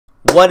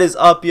What is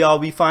up, y'all?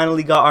 We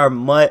finally got our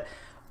MUT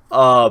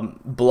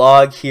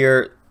blog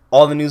here.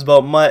 All the news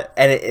about MUT,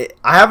 and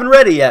I haven't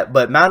read it yet,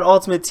 but Madden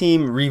Ultimate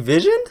Team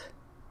revisioned?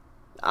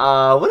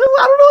 I don't know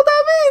what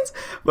that means,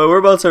 but we're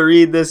about to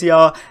read this,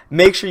 y'all.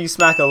 Make sure you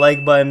smack a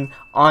like button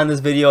on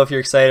this video if you're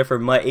excited for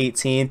MUT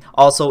 18.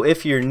 Also,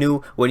 if you're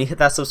new, when you hit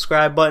that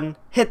subscribe button,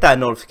 hit that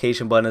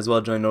notification button as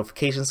well. Join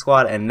notification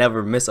squad and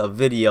never miss a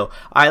video.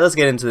 Alright, let's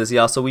get into this,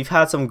 y'all. So we've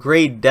had some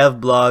great dev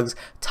blogs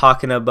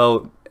talking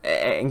about...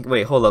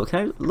 wait, hold up. Can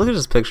I look at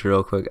this picture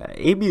real quick?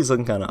 AB is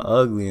looking kind of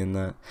ugly in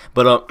that.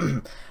 But,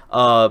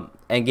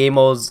 and game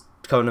modes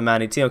coming to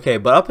Madden 18. Okay,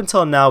 but up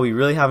until now, we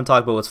really haven't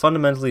talked about what's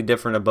fundamentally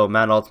different about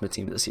Madden Ultimate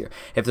Team this year.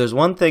 If there's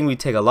one thing we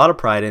take a lot of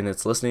pride in,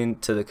 it's listening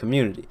to the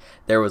community.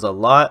 There was a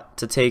lot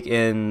to take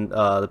in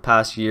the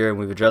past year, and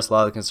we've addressed a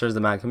lot of the concerns of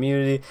the Madden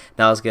community.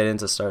 Now let's get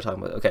into start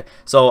talking about it. Okay,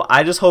 so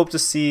I just hope to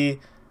see...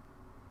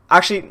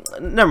 Actually,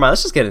 never mind,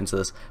 let's just get into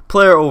this.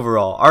 Player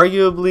overall.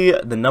 Arguably,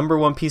 the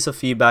 #1 piece of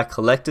feedback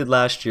collected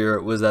last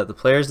year was that the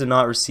players did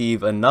not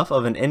receive enough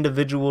of an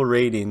individual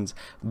ratings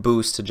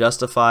boost to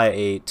justify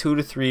a 2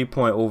 to 3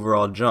 point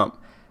overall jump.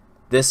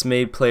 This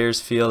made players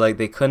feel like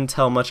they couldn't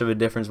tell much of a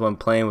difference when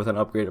playing with an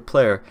upgraded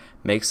player.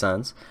 Makes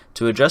sense.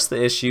 To address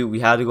the issue, we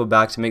had to go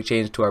back to make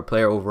changes to our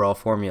player overall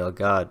formula.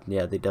 God,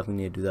 yeah, they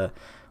definitely need to do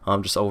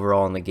that. Just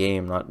overall in the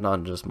game,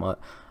 not just MUT.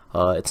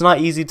 It's not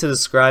easy to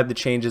describe the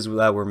changes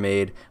that were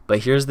made, but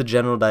here's the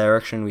general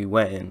direction we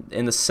went in.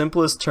 In the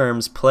simplest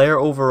terms, player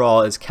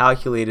overall is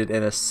calculated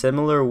in a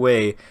similar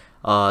way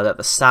that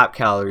the SAP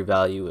calorie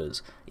value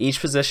is. Each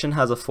position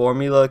has a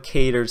formula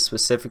catered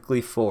specifically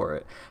for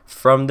it.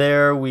 From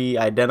there, we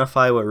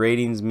identify what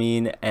ratings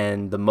mean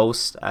and the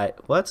most at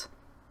what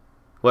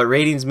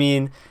ratings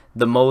mean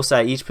the most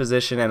at each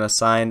position and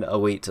assign a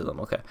weight to them.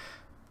 Okay.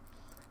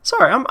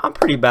 Sorry, I'm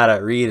pretty bad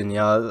at reading,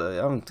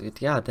 y'all.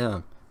 God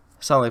damn.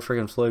 Sound like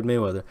freaking Floyd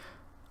Mayweather.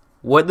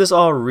 What this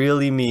all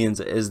really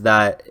means is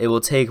that it will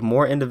take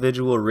more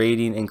individual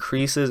rating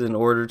increases in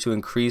order to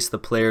increase the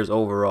player's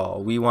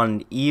overall. We want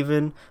an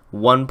even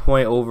 1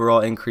 point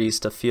overall increase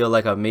to feel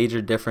like a major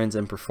difference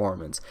in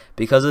performance.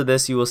 Because of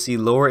this, you will see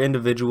lower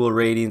individual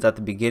ratings at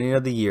the beginning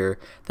of the year.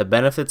 The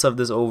benefits of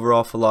this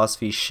overall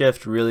philosophy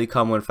shift really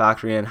come when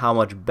factoring in how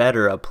much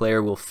better a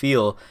player will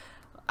feel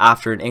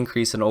after an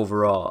increase in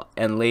overall,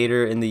 and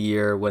later in the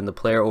year when the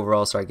player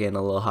overall start getting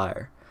a little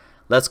higher.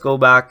 Let's go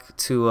back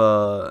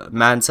to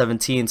Madden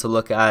 17 to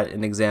look at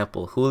an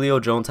example. Julio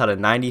Jones had a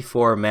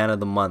 94 man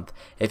of the month.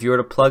 If you were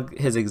to plug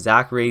his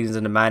exact ratings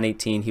into Madden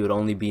 18, he would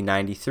only be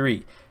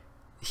 93.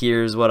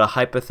 Here's what a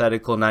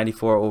hypothetical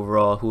 94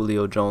 overall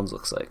Julio Jones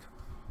looks like.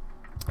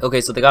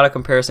 Okay, so they got a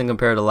comparison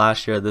compared to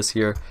last year, this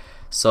year.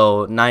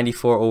 So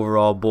 94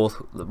 overall,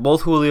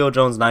 both Julio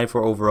Jones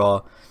 94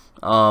 overall.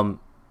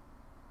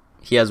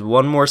 He has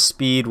one more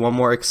speed, one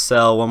more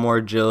excel, one more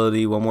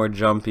agility, one more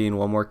jumping,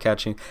 one more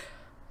catching.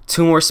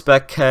 2 more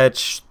spec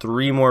catch,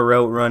 3 more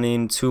route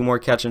running, 2 more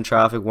catch in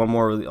traffic, 1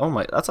 more release. Oh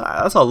my, that's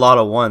a lot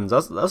of ones.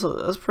 That's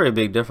a pretty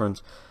big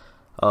difference.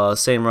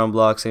 Same run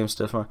block, same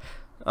stiff arm.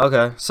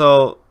 Okay,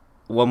 so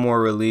 1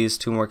 more release,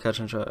 2 more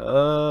catch in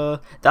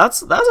traffic.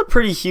 That's a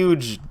pretty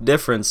huge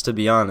difference, to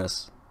be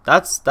honest.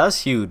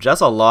 That's huge.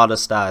 That's a lot of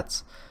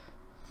stats.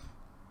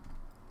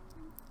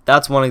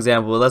 That's one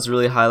example. Let's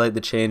really highlight the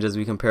change as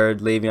we compared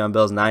Le'Veon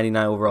Bell's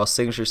 99 overall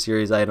signature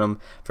series item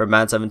from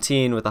Madden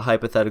 17 with a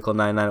hypothetical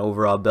 99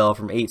 overall Bell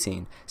from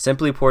 18.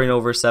 Simply porting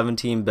over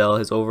 17 Bell,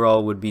 his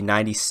overall would be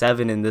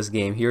 97 in this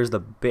game. Here's the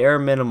bare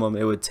minimum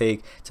it would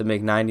take to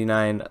make Bell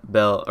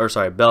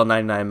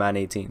 99 Madden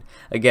 18.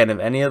 Again, if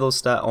any of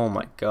those stats, oh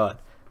my god.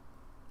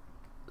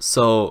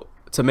 So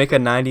to make a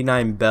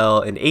 99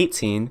 Bell in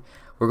 18,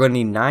 we're going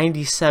to need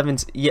 97.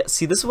 Yeah,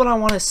 see, this is what I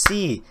want to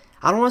see.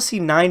 I don't want to see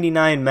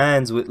 99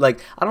 mans with, like,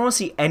 I don't want to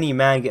see any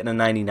man getting a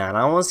 99. I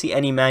don't want to see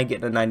any man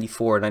getting a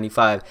 94,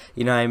 95.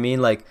 You know what I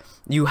mean? Like,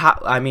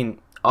 I mean,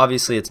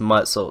 obviously it's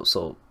MUT,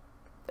 so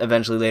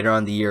eventually later on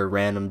in the year,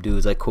 random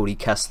dudes like Cody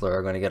Kessler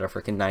are going to get a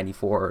freaking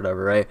 94 or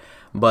whatever, right?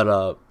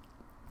 But,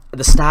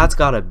 the stats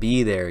got to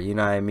be there, you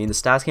know what I mean? The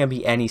stats can't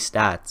be any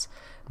stats.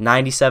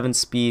 97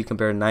 speed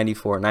compared to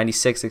 94,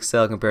 96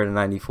 excel compared to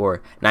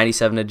 94,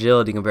 97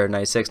 agility compared to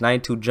 96,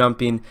 92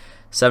 jumping,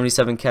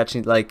 77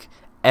 catching, like...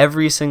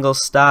 Every single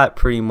stat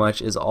pretty much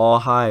is all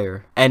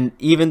higher, and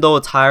even though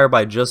it's higher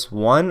by just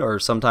 1 or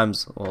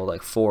sometimes, well,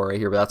 like 4 right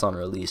here, but that's on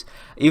release,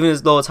 even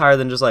as though it's higher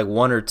than just like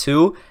 1 or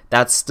 2,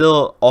 that's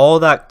still all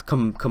that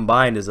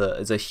combined is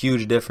a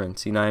huge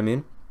difference, you know what I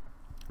mean?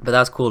 But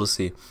that's cool to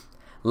see.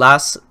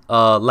 Last,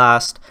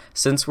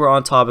 since we're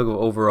on topic of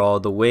overall,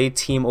 the way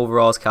team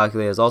overall is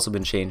calculated has also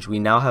been changed. We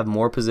now have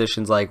more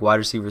positions like wide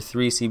receiver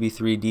 3,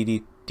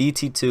 CB3,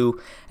 DT2,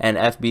 and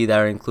FB that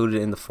are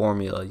included in the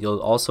formula.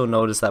 You'll also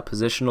notice that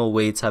positional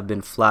weights have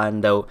been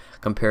flattened out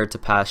compared to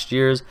past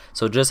years,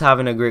 so just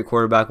having a great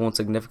quarterback won't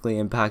significantly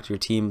impact your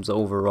team's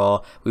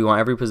overall. We want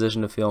every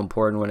position to feel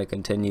important when it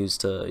continues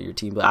to your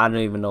team, but I don't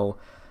even know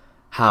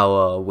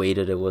how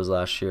weighted it was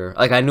last year.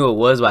 Like, I knew it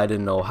was, but I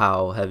didn't know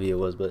how heavy it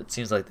was, but it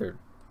seems like they're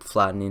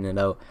flattening it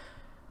out.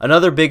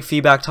 Another big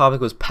feedback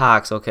topic was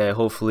packs. Okay,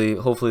 hopefully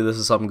this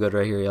is something good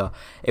right here, y'all.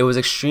 It was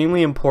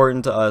extremely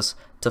important to us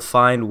to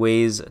find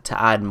ways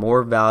to add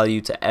more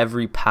value to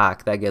every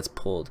pack that gets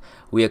pulled.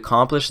 We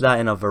accomplished that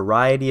in a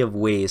variety of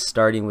ways,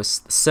 starting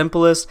with the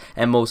simplest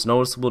and most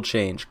noticeable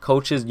change.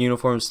 Coaches'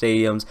 uniform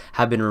stadiums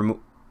have been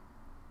removed.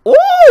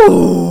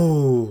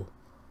 Ooh!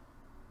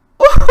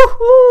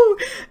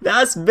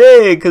 That's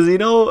big, because you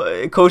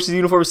know, coaches'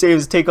 uniform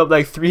stadiums take up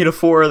like 3 to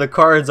 4 of the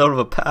cards out of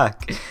a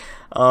pack.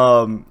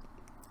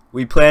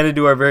 We plan to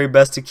do our very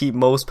best to keep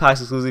most packs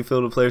exclusively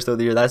filled with players throughout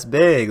the year. That's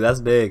big. That's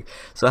big.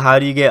 So how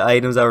do you get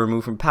items that are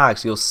removed from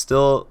packs? You'll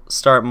still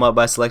start MUT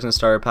by selecting a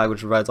starter pack,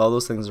 which provides all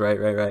those things,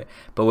 right.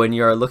 But when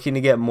you are looking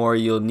to get more,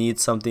 you'll need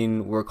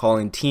something we're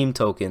calling team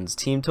tokens.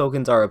 Team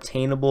tokens are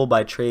obtainable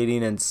by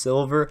trading in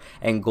silver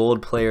and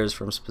gold players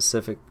from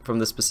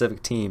the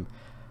specific team.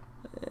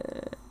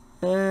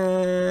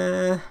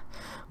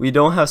 We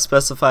don't have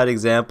specified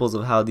examples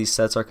of how these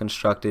sets are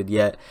constructed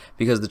yet,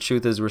 because the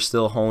truth is we're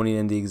still honing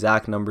in the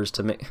exact numbers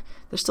to make.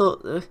 You're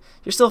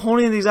still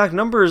honing in the exact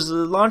numbers.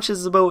 Launch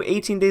is about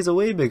 18 days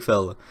away, big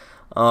fella.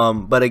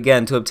 But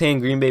again, to obtain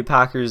Green Bay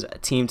Packers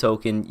team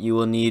token, you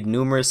will need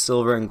numerous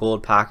silver and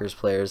gold Packers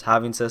players.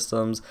 Having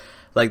systems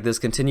like this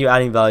continue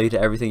adding value to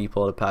everything you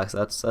pull out of packs.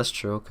 That's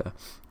true. Okay.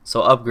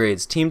 So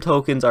upgrades. Team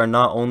tokens are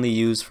not only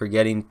used for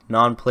getting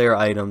non-player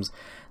items.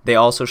 They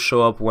also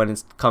show up when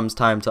it comes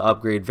time to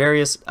upgrade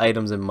various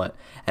items in MUT.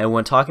 And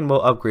when talking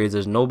about upgrades,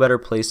 there's no better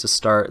place to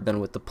start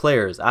than with the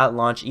players. At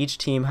launch, each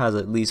team has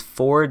at least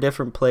 4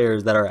 different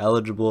players that are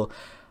eligible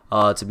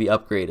to be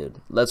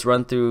upgraded. Let's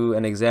run through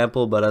an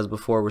example, but as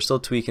before, we're still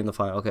tweaking the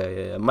final.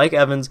 Okay, yeah. Mike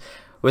Evans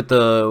with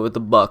the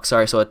Bucks.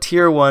 Sorry, so a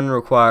tier 1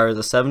 requires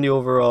a 70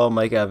 overall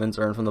Mike Evans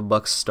earned from the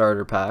Bucks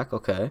starter pack.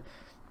 Okay.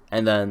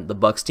 And then the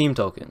Bucks team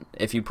token.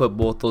 If you put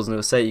both those into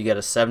a set, you get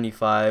a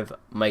 75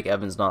 Mike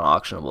Evans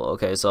non-auctionable.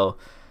 Okay, so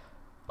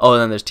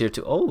and then there's tier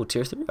 2. Oh,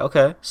 tier 3.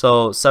 Okay,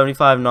 so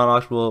 75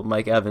 non-auctionable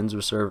Mike Evans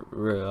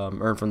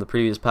earned from the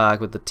previous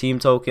pack with the team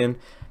token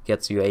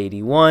gets you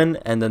 81,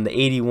 and then the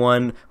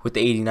 81 with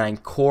the 89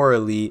 core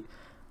elite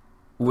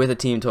with a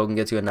team token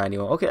gets you a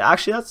 91. Okay,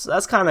 actually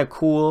that's kind of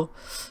cool,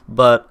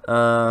 but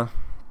I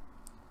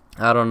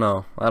don't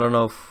know.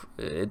 If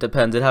it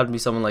depends. It'd have to be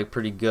someone like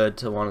pretty good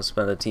to want to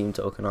spend a team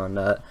token on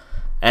that.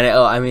 And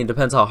I mean, it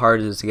depends how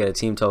hard it is to get a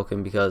team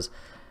token, because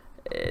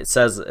it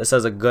says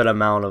a good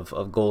amount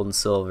of gold and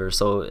silver.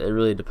 So it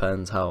really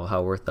depends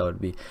how worth that would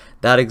be.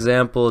 That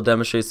example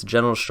demonstrates the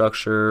general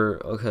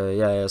structure. Okay,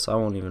 yeah. So I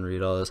won't even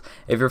read all this.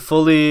 If you're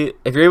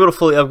able to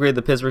fully upgrade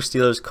the Pittsburgh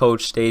Steelers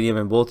coach stadium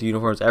and both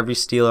uniforms, every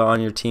Steeler on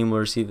your team will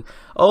receive.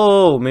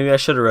 Oh, maybe I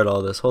should have read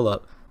all this. Hold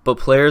up. But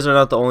players are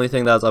not the only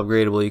thing that's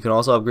upgradable. You can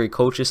also upgrade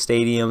coaches'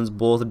 stadiums,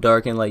 both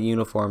dark and light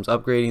uniforms.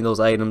 Upgrading those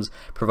items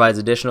provides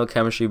additional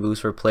chemistry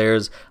boost for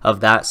players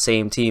of that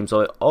same team.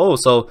 So,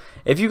 so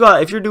if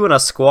you're doing a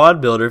squad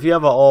builder, if you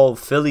have an all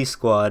Philly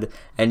squad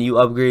and you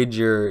upgrade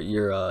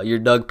your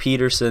Doug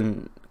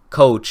Peterson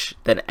coach,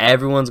 then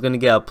everyone's gonna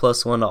get a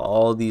 +1 to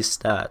all these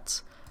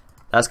stats.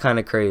 That's kind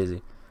of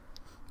crazy.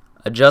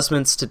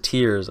 Adjustments to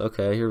tiers.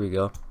 Okay, here we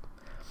go.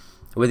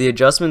 With the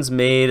adjustments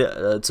made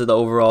to the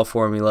overall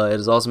formula, it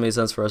has also made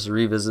sense for us to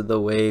revisit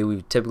the way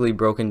we've typically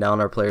broken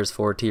down our players'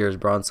 4 tiers: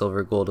 bronze,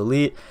 silver, gold,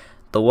 elite.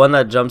 The one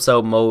that jumps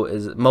out most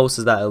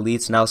is that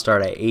elites now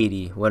start at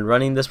 80. When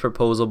running this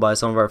proposal by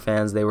some of our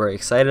fans, they were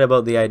excited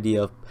about the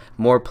idea of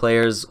more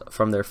players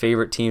from their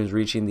favorite teams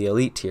reaching the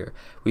elite tier.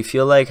 We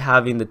feel like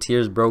having the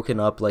tiers broken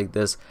up like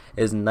this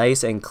is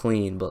nice and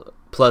clean, but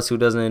plus, who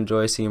doesn't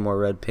enjoy seeing more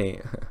red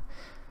paint?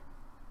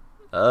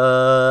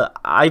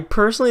 I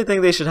personally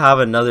think they should have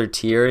another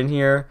tier in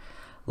here,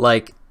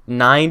 like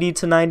 90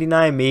 to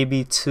 99,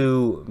 maybe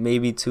too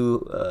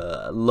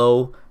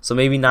low, so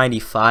maybe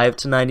 95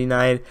 to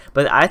 99.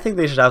 But I think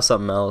they should have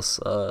something else,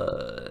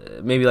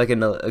 maybe like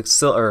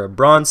a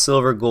bronze,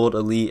 silver, gold,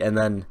 elite, and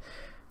then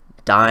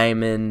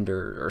diamond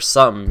or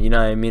something. You know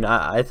what I mean?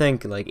 I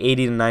think like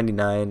 80 to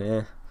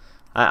 99.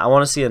 I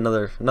want to see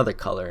another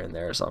color in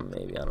there or something.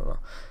 Maybe, I don't know.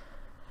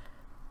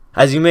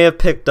 As you may have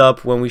picked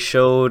up when we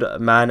showed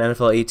Madden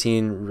NFL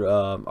 18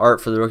 art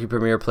for the Rookie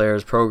Premier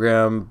Players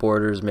program,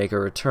 borders make a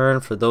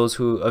return. For those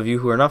of you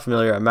who are not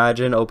familiar,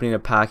 imagine opening a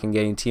pack and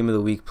getting Team of the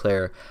Week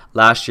player.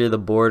 Last year, the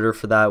border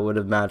for that would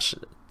have matched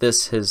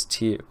his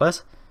tier.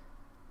 What?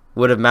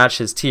 Would have matched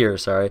his tier,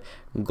 sorry,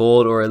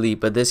 gold or elite.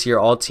 But this year,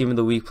 all Team of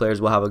the Week players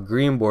will have a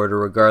green border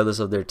regardless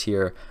of their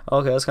tier.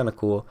 Okay, that's kind of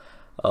cool.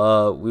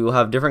 We will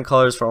have different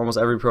colors for almost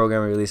every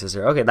program we release this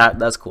year. Okay,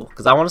 that's cool,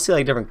 because I want to see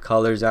like different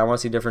colors. I want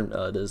to see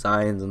different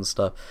designs and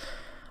stuff.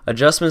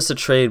 Adjustments to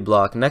trade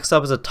block. Next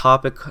up is a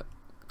topic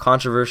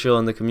controversial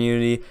in the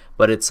community,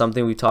 but it's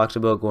something we talked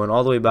about going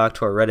all the way back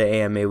to our Reddit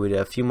AMA we did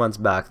a few months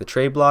back. The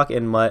trade block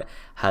in MUT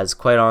has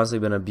quite honestly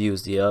been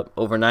abused. Yep,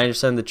 over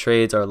 90% of the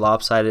trades are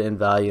lopsided in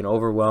value and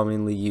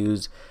overwhelmingly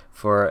used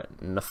for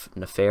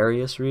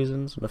nefarious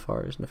reasons.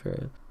 Nefarious.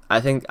 I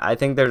think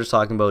they're just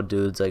talking about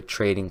dudes like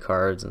trading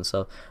cards and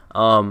stuff.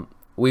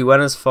 We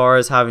went as far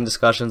as having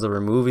discussions of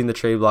removing the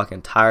trade block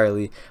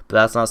entirely, but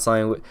that's not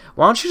something.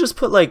 Why don't you just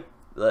put like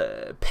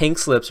pink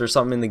slips or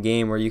something in the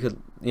game where you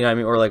could, you know what I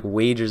mean, or like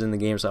wagers in the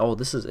game. So, oh,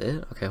 this is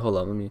it. Okay, hold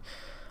on, let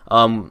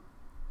me.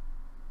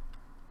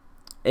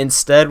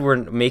 Instead, we're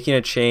making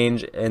a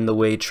change in the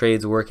way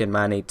trades work in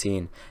Madden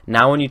 18.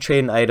 Now, when you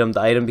trade an item, the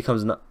item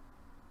becomes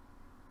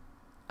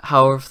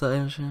however, if the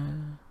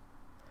item.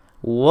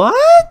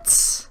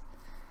 What?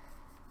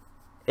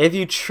 If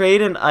you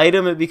trade an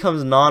item, it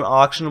becomes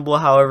non-auctionable.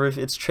 However, if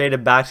it's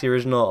traded back to the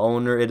original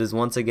owner, it is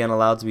once again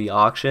allowed to be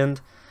auctioned.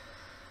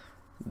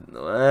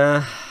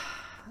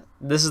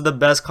 This is the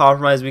best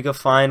compromise we could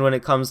find when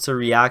it comes to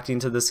reacting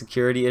to the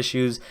security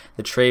issues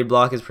the trade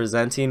block is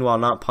presenting, while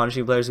not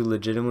punishing players who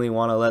legitimately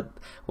want to let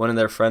one of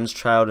their friends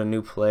try out a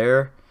new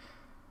player.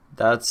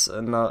 That's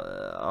not.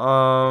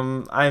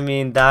 I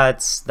mean,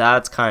 that's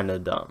kind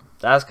of dumb.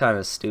 That's kind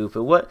of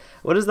stupid. What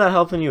is that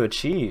helping you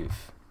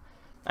achieve?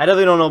 I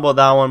definitely don't know about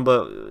that one,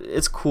 but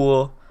it's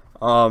cool.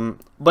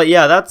 But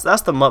yeah,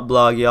 that's the MUT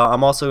blog, y'all.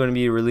 I'm also going to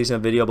be releasing a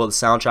video about the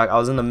soundtrack. I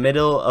was in the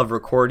middle of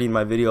recording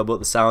my video about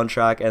the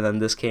soundtrack, and then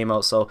this came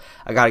out, so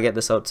I got to get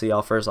this out to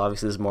y'all first.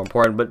 Obviously, this is more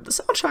important, but the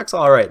soundtrack's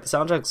alright. The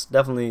soundtrack's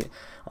definitely,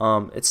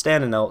 it's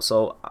standing out,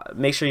 so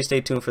make sure you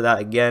stay tuned for that.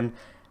 Again,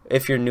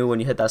 if you're new,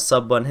 when you hit that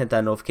sub button, hit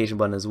that notification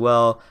button as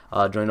well.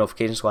 Join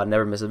notification squad,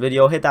 never miss a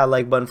video. Hit that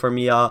like button for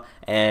me, y'all,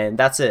 and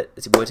that's it.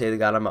 It's your boy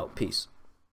TeyTheGod. I'm out. Peace.